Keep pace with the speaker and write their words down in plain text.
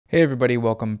Hey everybody,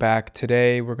 welcome back.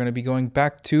 Today we're going to be going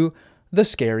back to the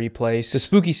scary place. The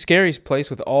spooky, scary place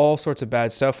with all sorts of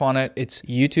bad stuff on it. It's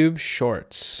YouTube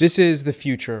Shorts. This is the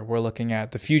future we're looking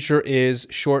at. The future is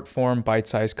short form,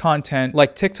 bite-sized content.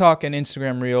 Like TikTok and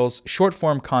Instagram Reels, short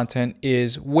form content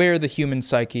is where the human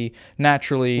psyche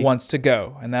naturally wants to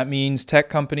go. And that means tech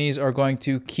companies are going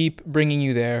to keep bringing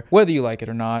you there, whether you like it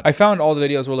or not. I found all the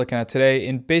videos we're looking at today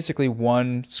in basically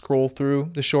one scroll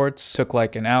through the shorts. Took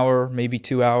like an hour, maybe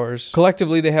 2 hours.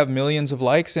 Collectively, they have millions of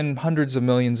likes and hundreds of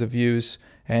millions of views.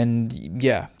 And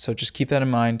yeah, so just keep that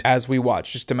in mind as we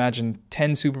watch. Just imagine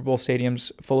 10 Super Bowl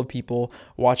stadiums full of people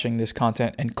watching this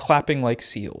content and clapping like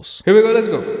seals. Here we go, let's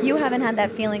go. You haven't had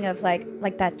that feeling of like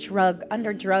that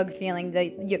drug feeling, the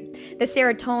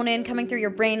serotonin coming through your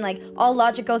brain, like all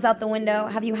logic goes out the window.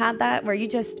 Have you had that where you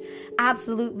just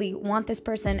absolutely want this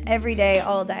person every day,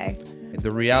 all day?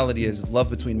 The reality is love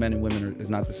between men and women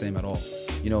is not the same at all.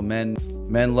 You know, men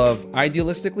love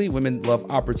idealistically, women love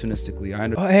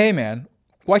opportunistically. Oh, hey man,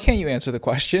 why can't you answer the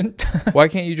question? Why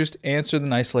can't you just answer the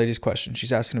nice lady's question?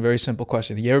 She's asking a very simple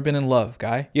question. Have you ever been in love,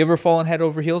 guy? You ever fallen head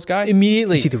over heels, guy?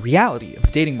 Immediately you see the reality of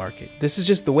the dating market. This is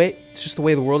just the way, it's just the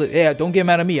way the world is. Yeah, don't get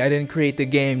mad at me. I didn't create the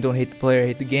game. Don't hate the player,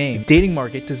 hate the game. The dating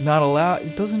market does not allow,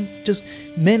 it doesn't just,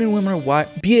 men and women are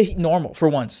what? Be normal for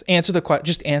once. Answer the question,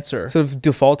 just answer. Instead of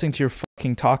defaulting to your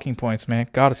fucking talking points, man.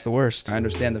 God, it's the worst. I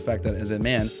understand the fact that as a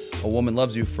man, a woman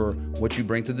loves you for what you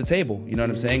bring to the table. You know what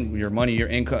I'm saying? Your money, your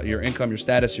income, your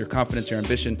status, your confidence, your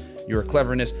ambition, your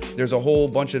cleverness. There's a whole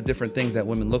bunch of different things that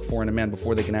women look for in a man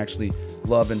before they can actually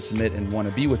love and submit and want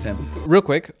to be with him. Real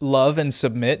quick, love and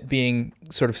submit being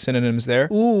sort of synonyms there.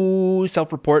 Ooh,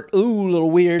 self-report. Ooh, a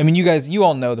little weird. I mean, you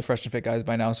all know the Fresh and Fit guys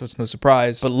by now, so it's no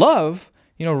surprise. But love,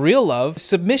 you know, real love,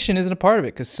 submission isn't a part of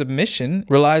it because submission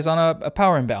relies on a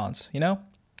power imbalance, you know?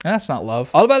 And that's not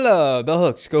love. All about love. Bell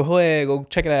hooks. Go away. Go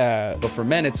check it out. But for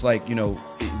men, it's like, you know,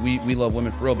 we love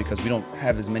women for real because we don't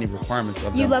have as many requirements of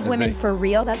them. You love women for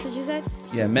real? That's what you said?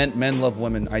 Yeah, men love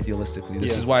women idealistically.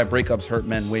 This is why breakups hurt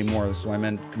men way more. This is why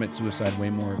men commit suicide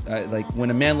way more. Like when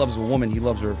a man loves a woman, he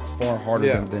loves her far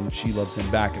harder than she loves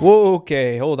him back. Whoa,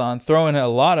 okay, hold on. Throwing a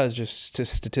lot of just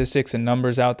statistics and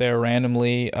numbers out there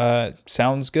randomly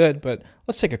sounds good, but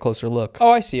let's take a closer look.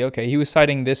 Oh, I see. Okay, he was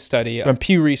citing this study from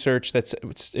Pew Research.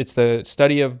 It's the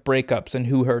study of breakups and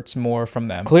who hurts more from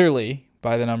them. Clearly,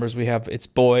 by the numbers we have, it's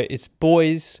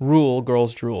boys rule,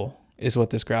 girls drool, is what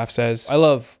this graph says. I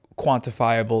love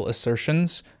quantifiable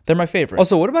assertions. They're my favorite.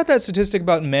 Also, what about that statistic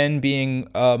about men being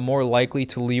more likely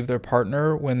to leave their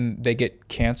partner when they get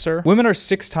cancer? Women are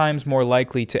 6 times more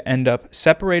likely to end up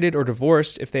separated or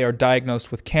divorced if they are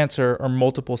diagnosed with cancer or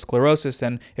multiple sclerosis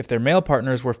than if their male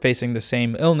partners were facing the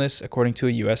same illness, according to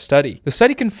a US study. The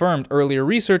study confirmed earlier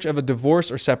research of a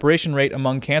divorce or separation rate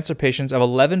among cancer patients of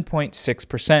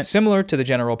 11.6%, similar to the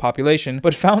general population,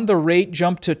 but found the rate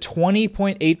jumped to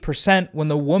 20.8% when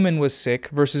the woman was sick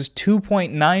versus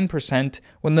 2.9%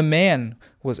 when the man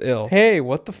was ill. Hey,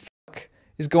 what the fuck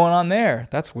is going on there?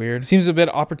 That's weird. Seems a bit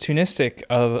opportunistic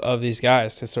of these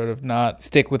guys to sort of not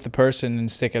stick with the person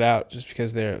and stick it out just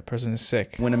because the person is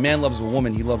sick. When a man loves a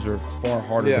woman, he loves her far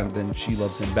harder than she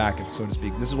loves him back, so to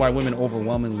speak. This is why women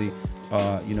overwhelmingly,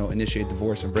 you know, initiate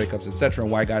divorce and breakups, etc.,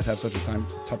 and why guys have such a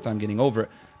tough time getting over it.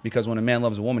 Because when a man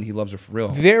loves a woman, he loves her for real.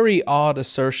 Very odd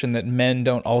assertion that men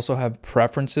don't also have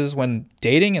preferences when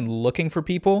dating and looking for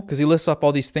people, because he lists off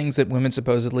all these things that women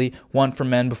supposedly want from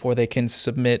men before they can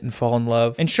submit and fall in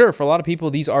love. And sure, for a lot of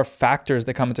people, these are factors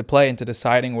that come into play into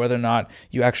deciding whether or not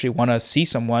you actually want to see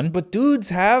someone. But dudes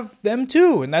have them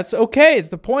too, and that's okay. It's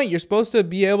the point. You're supposed to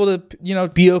be able to, you know,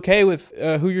 be okay with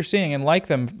who you're seeing and like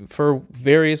them for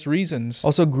various reasons.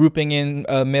 Also, grouping in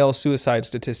male suicide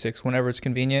statistics whenever it's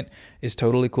convenient is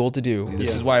totally cool to do.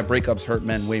 This is why breakups hurt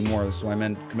men way more. This is why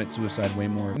men commit suicide way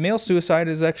more. Male suicide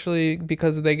is actually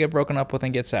because they get broken up with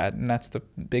and get sad, and that's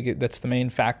the main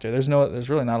factor. There's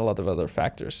really not a lot of other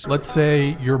factors. Let's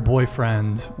say your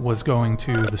boyfriend was going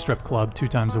to the strip club 2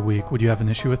 times a week. Would you have an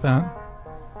issue with that?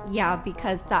 Yeah,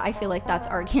 because I feel like that's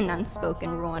already an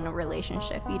unspoken rule in a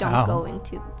relationship. You don't go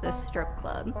into the strip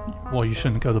club. Well, you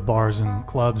shouldn't go to bars and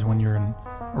clubs when you're in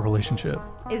a relationship.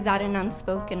 Is that an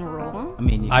unspoken rule? I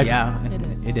mean, yeah,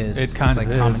 it is. It kind of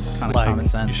is. Common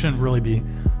sense. You shouldn't really be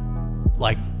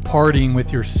like partying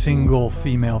with your single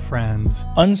female friends.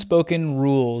 Unspoken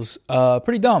rules,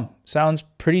 pretty dumb. Sounds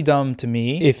pretty dumb to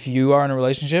me. If you are in a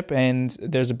relationship and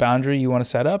there's a boundary you want to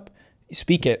set up,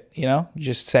 speak it, you know,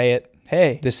 just say it.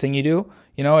 Hey, this thing you do,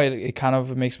 you know, it kind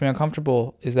of makes me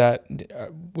uncomfortable. Is that,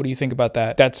 what do you think about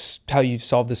that? That's how you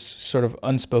solve this sort of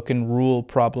unspoken rule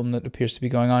problem that appears to be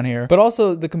going on here. But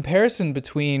also the comparison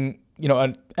between you know,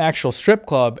 an actual strip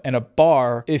club and a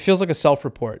bar, it feels like a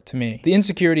self-report to me. The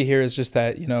insecurity here is just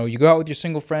that, you know, you go out with your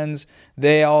single friends,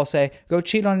 they all say, go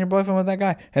cheat on your boyfriend with that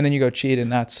guy. And then you go cheat,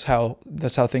 and that's how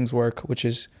things work, which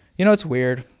is, you know, it's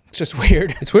weird. It's just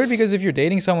weird. It's weird because if you're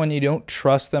dating someone, you don't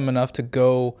trust them enough to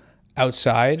go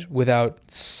outside without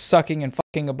sucking and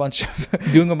fucking a bunch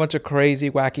of, doing a bunch of crazy,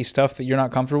 wacky stuff that you're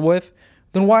not comfortable with,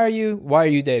 then why are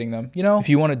you dating them? You know, if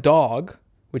you want a dog,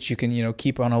 which you can, you know,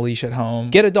 keep on a leash at home,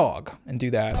 get a dog and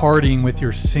do that. Partying with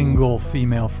your single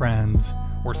female friends,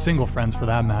 or single friends for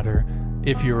that matter,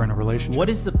 if you're in a relationship. What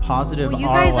is the positive Well, you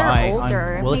ROI guys are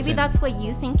older. on, well, Maybe listen, that's what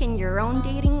you think in your own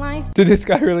dating life. Did this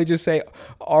guy really just say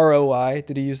ROI?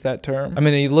 Did he use that term? I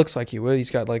mean, he looks like he would. He's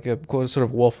got like a quote, sort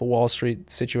of Wolf of Wall Street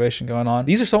situation going on.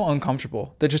 These are so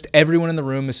uncomfortable. They're just, everyone in the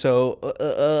room is so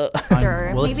well,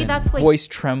 Maybe listen, that's what voice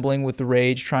trembling with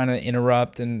rage, trying to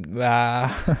interrupt and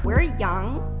we're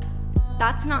young.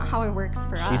 That's not how it works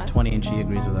for us. she's 20 and she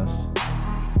agrees with us.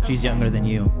 She's younger than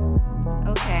you,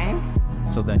 Okay.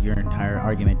 so that your entire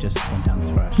argument just went down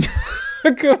the trash.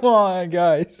 Come on,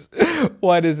 guys.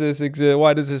 Why does this exist?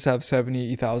 Why does this have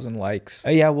 70,000 likes?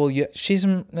 Yeah, well, she's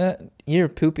you're a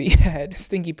poopy head,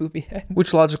 stinky poopy head.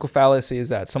 Which logical fallacy is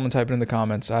that? Someone type it in the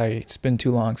comments. It's been too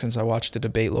long since I watched a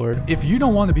debate, Lord. If you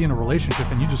don't want to be in a relationship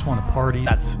and you just want to party,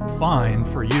 that's fine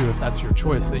for you if that's your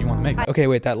choice that you want to make. Okay,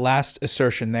 wait, that last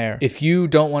assertion there. If you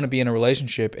don't want to be in a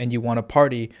relationship and you want to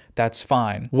party, that's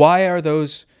fine. Why are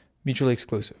those mutually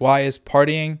exclusive? Why is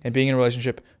partying and being in a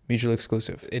relationship mutually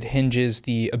exclusive? It hinges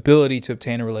the ability to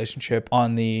obtain a relationship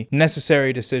on the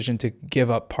necessary decision to give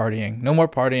up partying. No more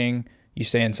partying, you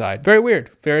stay inside. Very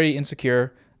weird, very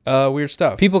insecure, weird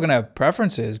stuff. People can have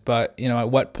preferences, but you know,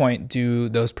 at what point do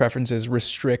those preferences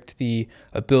restrict the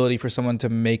ability for someone to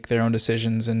make their own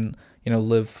decisions and, you know,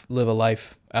 live a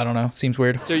life? I don't know, seems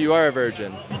weird. So you are a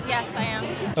virgin? Yes, I am.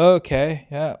 Okay,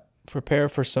 yeah. Prepare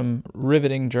for some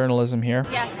riveting journalism here.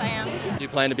 Yes, I am. Do you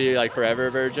plan to be like forever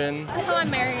a virgin? Until I'm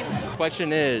married.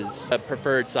 Question is, a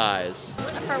preferred size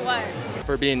For what?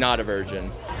 for being not a virgin?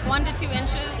 1 to 2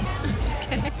 inches? Just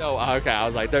kidding. No, okay, I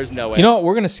was like, there's no way. You know what?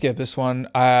 We're gonna skip this one.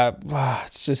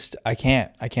 It's just I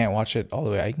can't watch it all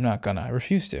the way. I'm not gonna. I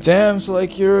refuse to. Damn, so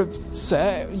like you're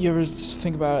sad. You ever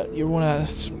think about you wanna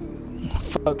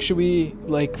fuck? Should we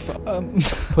like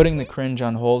putting the cringe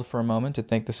on hold for a moment to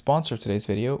thank the sponsor of today's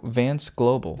video, Vance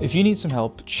Global. If you need some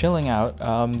help chilling out,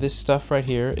 this stuff right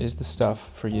here is the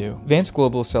stuff for you. Vance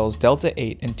Global sells Delta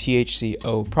 8 and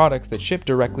THCO products that ship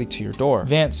directly to your door.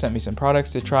 Vance sent me some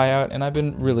products to try out and I've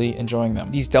been really enjoying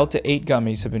them. These Delta 8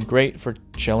 gummies have been great for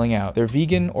chilling out. They're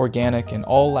vegan, organic, and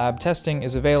all lab testing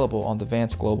is available on the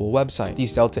Vance Global website.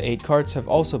 These Delta 8 carts have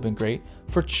also been great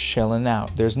for chilling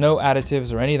out. There's no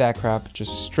additives or any of that crap,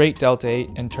 just straight Delta 8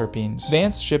 and terpenes.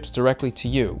 Vance ships directly to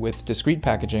you with discreet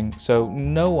packaging, so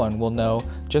no one will know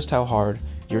just how hard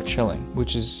you're chilling,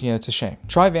 which is, you know, it's a shame.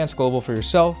 Try Vance Global for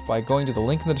yourself by going to the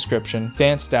link in the description,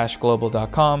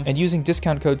 vance-global.com, and using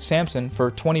discount code SAMSON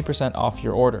for 20% off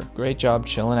your order. Great job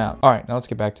chilling out. All right, now let's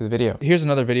get back to the video. Here's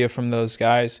another video from those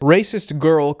guys. Racist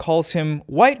girl calls him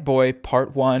white boy,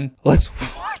 part 1. Let's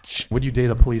watch. Would you date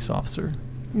a police officer?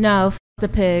 No, f the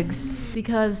pigs,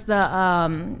 because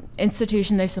the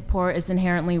institution they support is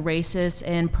inherently racist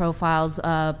and profiles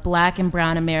black and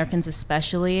brown Americans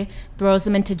especially, throws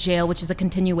them into jail, which is a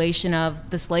continuation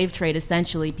of the slave trade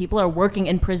essentially. People are working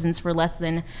in prisons for less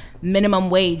than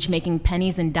minimum wage, making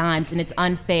pennies and dimes, and it's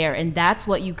unfair, and that's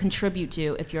what you contribute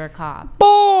to if you're a cop.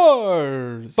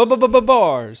 Bars!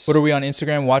 Bars! What are we on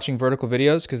Instagram watching vertical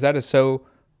videos? Because that is so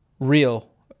real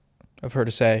of her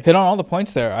to say. Hit on all the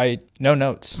points there. No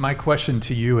notes. My question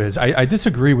to you is, I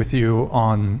disagree with you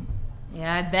on...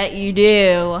 Yeah, I bet you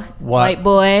do, what? white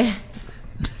boy.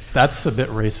 That's a bit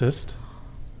racist.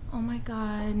 Oh my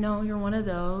God, no, you're one of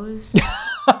those.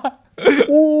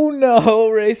 Oh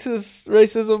no,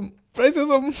 racism.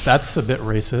 That's a bit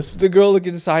racist. The girl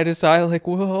looking side to side like,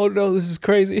 whoa, no, this is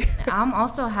crazy. I'm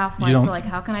also half white, so like,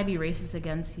 how can I be racist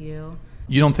against you?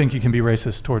 You don't think you can be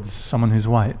racist towards someone who's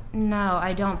white? No,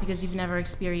 I don't, because you've never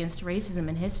experienced racism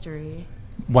in history.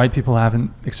 White people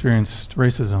haven't experienced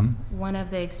racism. One of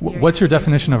the experiences. What's your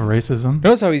definition of racism?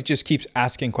 Notice how he just keeps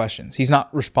asking questions. He's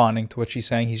not responding to what she's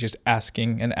saying. He's just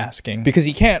asking and asking because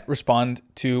he can't respond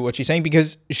to what she's saying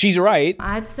because she's right.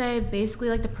 I'd say basically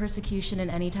like the persecution in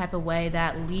any type of way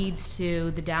that leads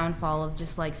to the downfall of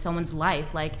just like someone's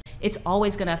life. Like, it's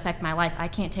always going to affect my life. I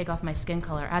can't take off my skin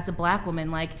color. As a black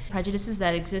woman, like, prejudices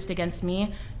that exist against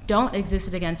me don't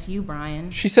exist against you,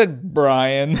 Brian. She said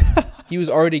Brian. He was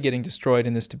already getting destroyed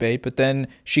in this debate, but then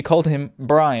she called him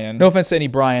Brian. No offense to any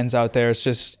Brians out there. It's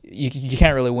just, you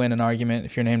can't really win an argument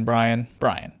if you're named Brian.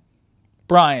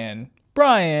 Brian.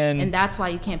 Brian. And that's why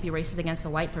you can't be racist against a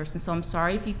white person. So I'm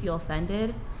sorry if you feel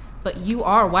offended, but you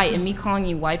are white, and me calling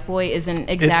you white boy isn't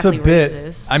exactly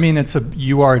racist. I mean,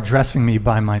 you are addressing me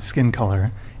by my skin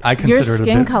color. I consider your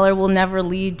skin color will never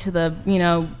lead to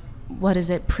the, what is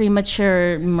it,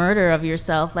 premature murder of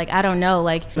yourself. Like, I don't know.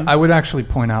 Like, I would actually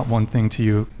point out one thing to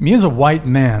you. Me as a white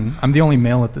man, I'm the only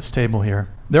male at this table here.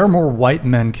 There are more white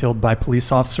men killed by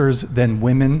police officers than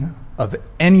women of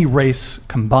any race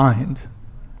combined.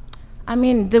 I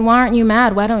mean, then why aren't you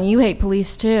mad? Why don't you hate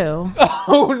police too?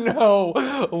 Oh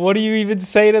no! What do you even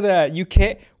say to that? You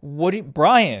can't.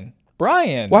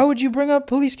 Brian, why would you bring up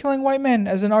police killing white men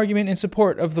as an argument in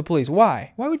support of the police?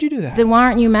 Why? Why would you do that? Then why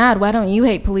aren't you mad? Why don't you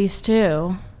hate police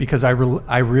too? Because I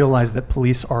realize that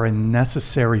police are a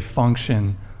necessary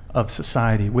function of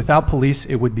society. Without police,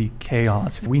 it would be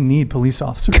chaos. We need police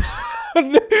officers.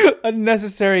 a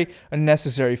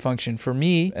necessary function for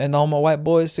me and all my white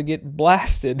boys to get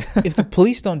blasted. If the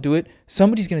police don't do it,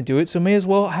 somebody's gonna do it, so may as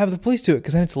well have the police do it,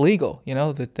 because then it's legal,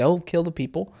 that they'll kill the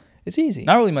people. It's easy.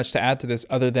 Not really much to add to this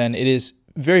other than it is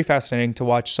very fascinating to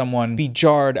watch someone be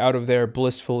jarred out of their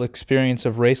blissful experience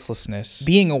of racelessness.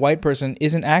 Being a white person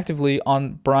isn't actively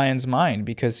on Brian's mind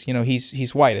because,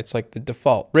 he's white. It's like the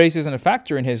default. Race isn't a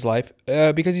factor in his life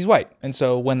because he's white. And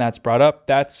so when that's brought up,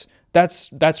 that's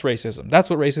racism. That's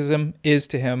what racism is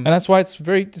to him. And that's why it's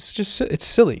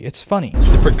silly. It's funny.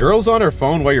 If a girl's on her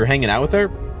phone while you're hanging out with her,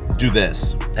 do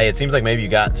this. Hey, it seems like maybe you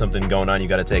got something going on you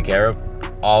got to take care of.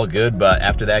 All good, but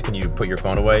after that, can you put your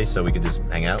phone away so we can just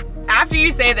hang out? After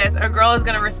you say this, a girl is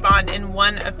going to respond in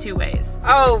one of two ways.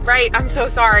 Oh, right. I'm so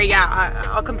sorry. Yeah,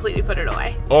 I'll completely put it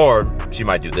away. Or she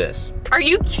might do this. Are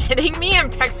you kidding me? I'm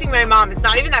texting my mom. It's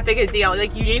not even that big a deal.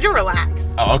 Like, you need to relax.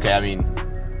 Oh, okay. I mean,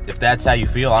 if that's how you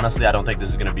feel, honestly, I don't think this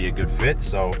is going to be a good fit,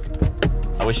 so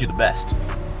I wish you the best.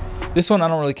 This one I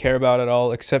don't really care about at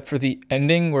all, except for the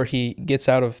ending where he gets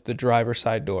out of the driver's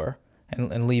side door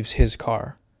and leaves his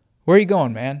car. Where are you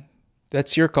going, man?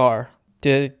 That's your car.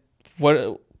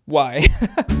 Why?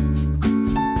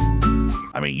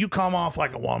 I mean, you come off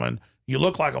like a woman, you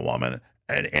look like a woman,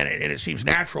 and it seems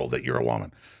natural that you're a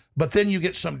woman. But then you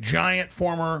get some giant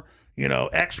former,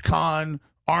 ex-con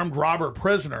armed robber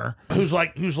prisoner who's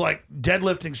like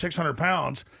deadlifting 600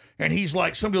 pounds. And he's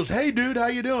like, somebody goes, hey, dude, how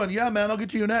you doing? Yeah, man, I'll get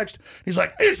to you next. He's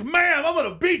like, it's ma'am, I'm going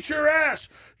to beat your ass.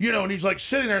 And he's like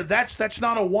sitting there. That's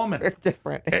not a woman. It's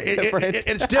different.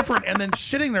 It's different. And then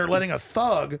sitting there letting a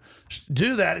thug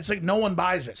do that, it's like no one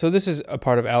buys it. So this is a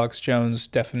part of Alex Jones'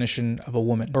 definition of a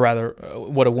woman, or rather,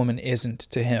 what a woman isn't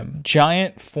to him.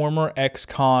 Giant former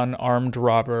ex-con armed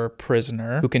robber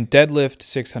prisoner who can deadlift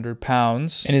 600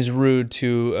 pounds and is rude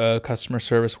to a customer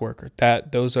service worker.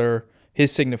 Those are his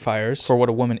signifiers for what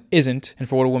a woman isn't, and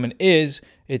for what a woman is,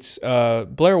 it's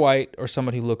Blair White or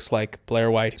somebody who looks like Blair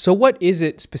White. So what is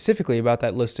it specifically about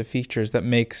that list of features that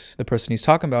makes the person he's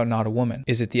talking about not a woman?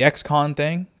 Is it the ex-con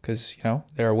thing? Because,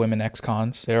 there are women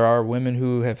ex-cons. There are women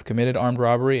who have committed armed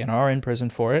robbery and are in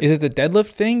prison for it. Is it the deadlift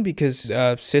thing? Because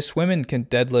cis women can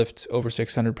deadlift over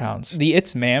 600 pounds. The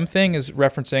it's ma'am thing is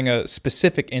referencing a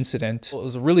specific incident. It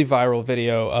was a really viral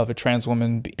video of a trans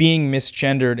woman being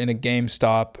misgendered in a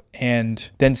GameStop and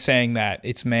then saying that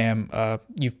it's ma'am.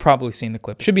 You've probably seen the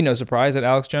clip. Should be no surprise that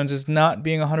Alex Jones is not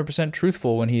being 100%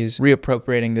 truthful when he's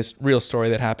reappropriating this real story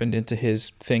that happened into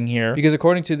his thing here. Because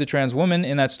according to the trans woman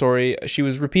in that story, she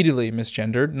was repeatedly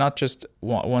misgendered, not just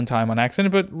one time on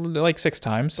accident, but like 6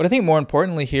 times. But I think more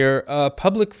importantly here,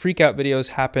 public freakout videos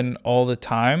happen all the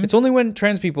time. It's only when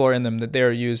trans people are in them that they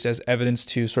are used as evidence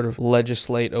to sort of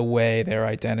legislate away their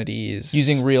identities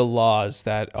using real laws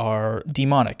that are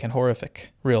demonic and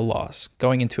horrific. Real laws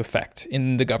going into effect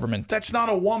in the government. That's not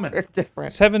a woman. It's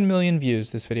different. 7 million views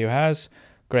this video has.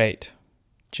 Great.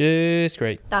 Just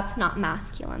great. That's not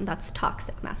masculine. That's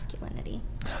toxic masculinity.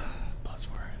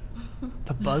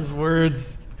 The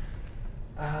buzzwords.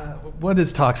 What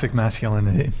is toxic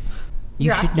masculinity?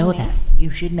 You should know that.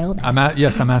 You should know that.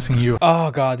 Yes, I'm asking you.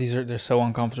 Oh God, they're so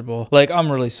uncomfortable. Like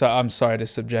I'm sorry to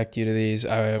subject you to these.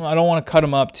 I don't want to cut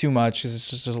them up too much.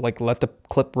 It's just like let the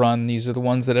clip run. These are the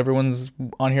ones that everyone's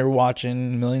on here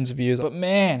watching, millions of views. But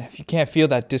man, if you can't feel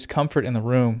that discomfort in the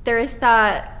room. There is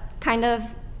that kind of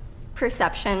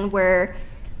perception where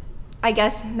I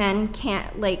guess men can't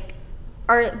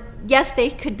yes, they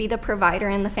could be the provider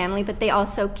in the family, but they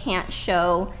also can't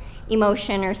show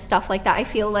emotion or stuff like that. I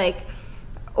feel like,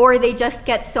 or they just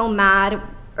get so mad,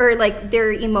 or like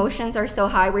their emotions are so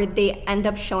high where they end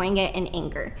up showing it in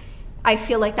anger. I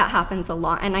feel like that happens a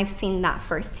lot, and I've seen that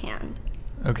firsthand.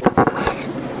 Okay.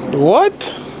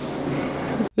 What?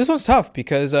 This one's tough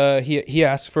because he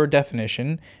asked for a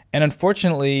definition, and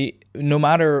unfortunately, no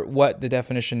matter what the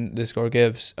definition this girl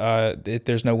gives,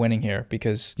 there's no winning here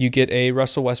because you get a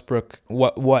Russell Westbrook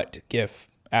what gif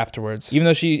afterwards, even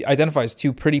though she identifies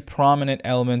two pretty prominent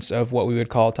elements of what we would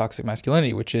call toxic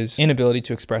masculinity, which is inability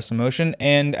to express emotion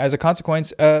and, as a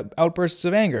consequence, outbursts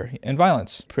of anger and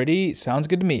violence. Pretty sounds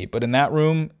good to me, but in that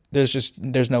room,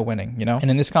 there's no winning, you know?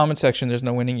 And in this comment section, there's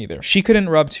no winning either. She couldn't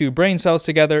rub two brain cells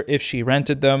together if she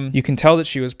rented them. You can tell that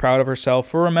she was proud of herself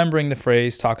for remembering the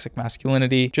phrase toxic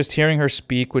masculinity. Just hearing her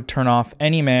speak would turn off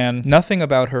any man. Nothing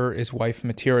about her is wife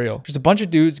material. Just a bunch of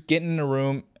dudes getting in a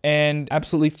room and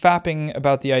absolutely fapping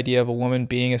about the idea of a woman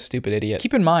being a stupid idiot.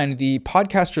 Keep in mind, the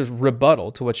podcaster's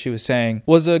rebuttal to what she was saying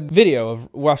was a video of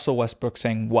Russell Westbrook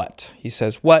saying what. He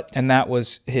says what, and that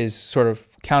was his sort of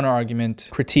counter-argument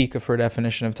critique of her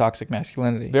definition of toxic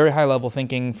masculinity. Very high-level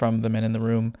thinking from the men in the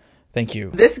room. Thank you.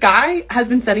 This guy has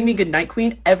been sending me goodnight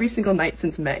queen every single night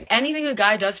since May. Anything a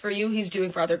guy does for you, he's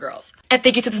doing for other girls. And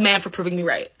thank you to this man for proving me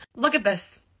right. Look at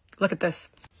this. Look at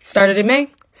this. Started in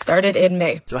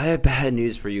May. So I have bad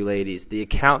news for you ladies. The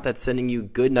account that's sending you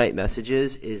goodnight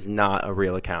messages is not a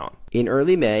real account. In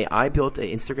early May, I built an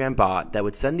Instagram bot that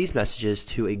would send these messages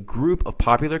to a group of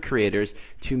popular creators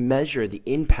to measure the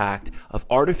impact of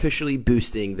artificially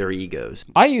boosting their egos.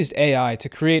 I used AI to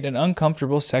create an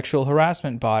uncomfortable sexual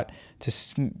harassment bot to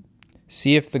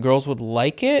see if the girls would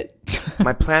like it.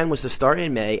 My plan was to start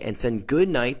in May and send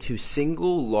goodnight to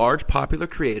single, large, popular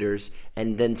creators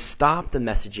and then stop the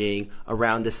messaging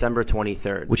around December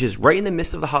 23rd, which is right in the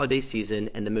midst of the holiday season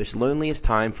and the most loneliest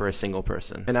time for a single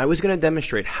person. And I was going to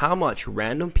demonstrate how much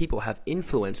random people have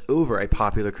influence over a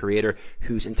popular creator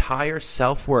whose entire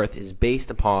self-worth is based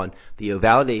upon the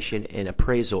validation and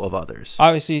appraisal of others.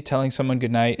 Obviously, telling someone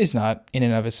goodnight is not in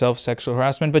and of itself sexual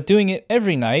harassment, but doing it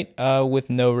every night with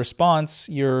no response,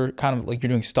 you're kind of like you're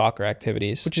doing stalker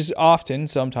activities, which is often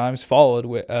sometimes followed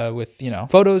with you know,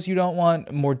 photos you don't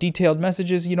want, more detailed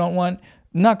messages you don't want.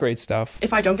 Not great stuff.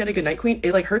 If I don't get a goodnight queen,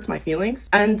 it like hurts my feelings,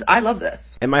 and I love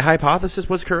this. And my hypothesis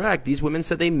was correct. These women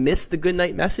said they missed the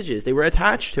goodnight messages. They were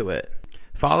attached to it.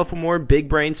 Follow for more big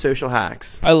brain social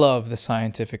hacks. I love the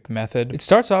scientific method. It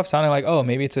starts off sounding like, oh,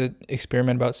 maybe it's an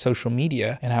experiment about social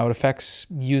media and how it affects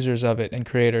users of it and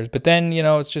creators. But then, you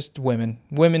know, it's just women.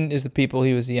 Women is the people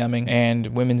he was DMing, and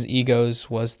women's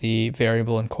egos was the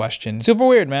variable in question. Super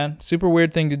weird, man. Super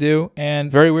weird thing to do.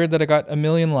 And very weird that I got 1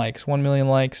 million likes. 1 million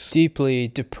likes. Deeply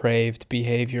depraved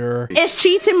behavior. Is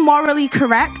cheating morally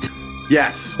correct?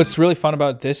 Yes. What's really fun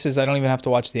about this is I don't even have to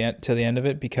watch the end, till the end of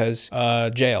it because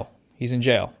jail. He's in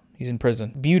jail. He's in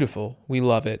prison. Beautiful. We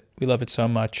love it. We love it so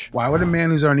much. Why would a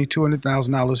man who's earning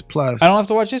 $200,000 plus? I don't have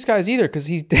to watch this guy's either because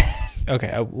he's dead.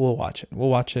 Okay, we'll watch it. We'll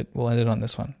watch it. We'll end it on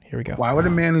this one. Here we go. Why would a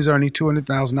man who's earning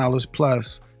 $200,000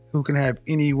 plus, who can have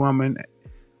any woman,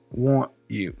 want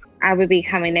you? I would be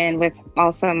coming in with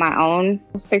also my own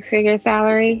 6-figure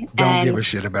salary. Don't give a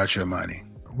shit about your money.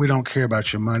 We don't care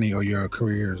about your money or your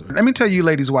careers. Let me tell you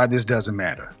ladies why this doesn't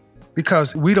matter.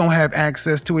 Because we don't have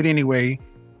access to it anyway,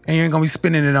 and you ain't gonna be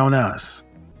spending it on us.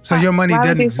 So your money doesn't.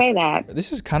 Why would you say that?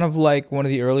 This is kind of like one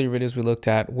of the earlier videos we looked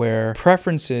at where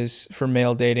preferences for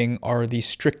male dating are the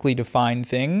strictly defined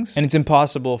things. And it's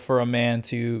impossible for a man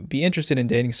to be interested in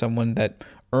dating someone that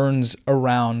earns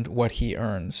around what he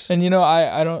earns. And you know,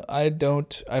 I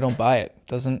don't buy it.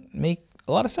 Doesn't make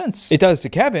a lot of sense. It does to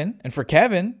Kevin. And for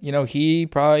Kevin, you know, he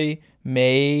probably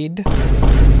made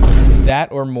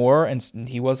that or more, and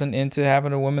he wasn't into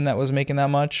having a woman that was making that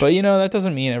much. But you know, that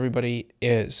doesn't mean everybody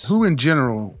is. Who in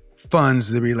general funds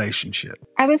the relationship?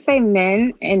 I would say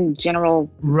men in general.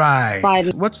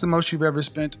 Right. What's the most you've ever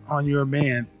spent on your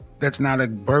man that's not a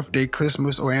birthday,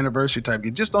 Christmas, or anniversary type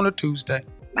gift, just on a Tuesday?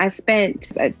 I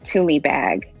spent a Tumi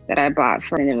bag that I bought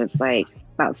and it was like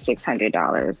about $600.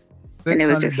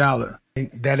 $600.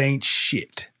 That ain't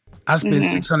shit. I spent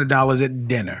 $600 at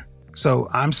dinner. So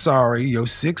I'm sorry, your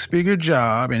 6-figure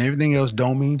job and everything else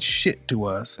don't mean shit to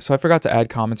us. So I forgot to add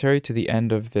commentary to the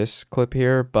end of this clip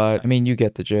here, but I mean, you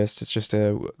get the gist. It's just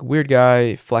a weird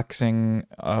guy flexing,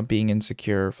 being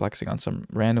insecure, flexing on some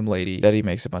random lady that he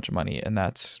makes a bunch of money, and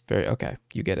that's very, okay,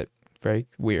 you get it. Very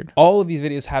weird. All of these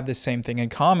videos have this same thing in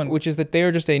common, which is that they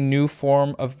are just a new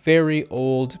form of very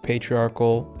old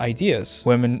patriarchal ideas.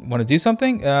 Women want to do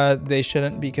something, they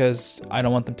shouldn't because I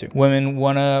don't want them to. Women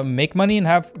want to make money and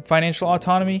have financial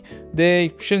autonomy,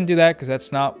 they shouldn't do that because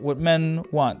that's not what men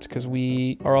want, because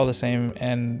we are all the same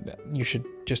and you should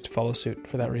just follow suit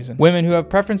for that reason. Women who have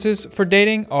preferences for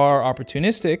dating are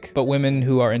opportunistic, but women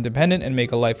who are independent and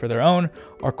make a life for their own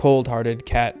are cold-hearted,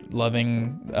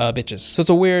 cat-loving bitches. So it's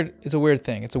a weird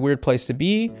thing. It's a weird place to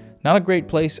be. Not a great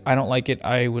place. I don't like it.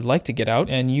 I would like to get out,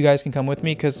 and you guys can come with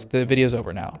me because the video's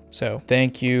over now. So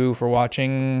thank you for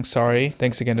watching. Sorry.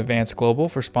 Thanks again to Vance Global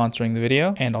for sponsoring the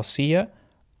video, and I'll see ya.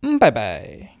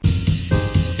 Bye-bye.